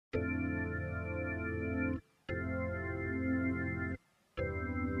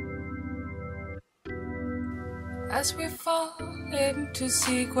as we fall into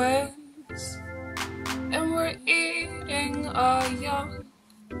sequence, and we're eating our young.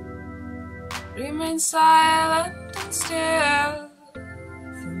 Remain silent and still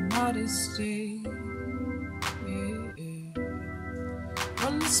for modesty.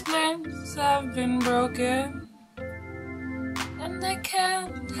 When the splints have been broken and they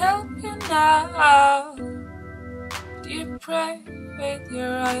can't help you now, do you pray with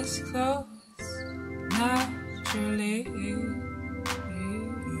your eyes closed naturally?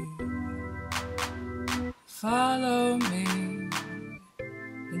 Follow me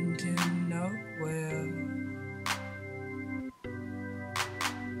into nowhere,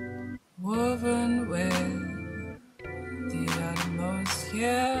 woven with the uttermost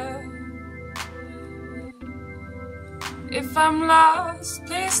here. If I'm lost,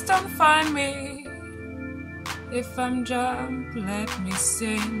 please don't find me. If I'm drunk, let me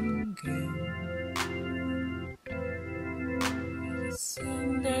sink in.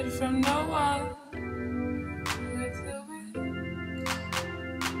 Descended from no one with the wind.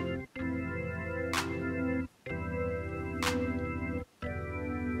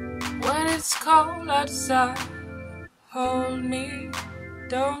 When it's cold outside, hold me,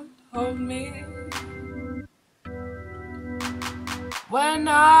 don't hold me. When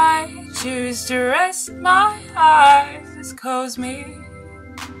I choose to rest my eyes, close me,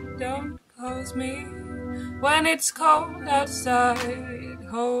 don't close me. When it's cold outside,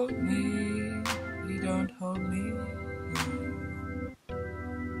 hold me, don't hold me.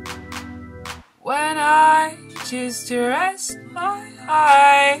 When I choose to rest my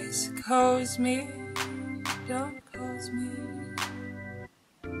eyes, close me, don't close me.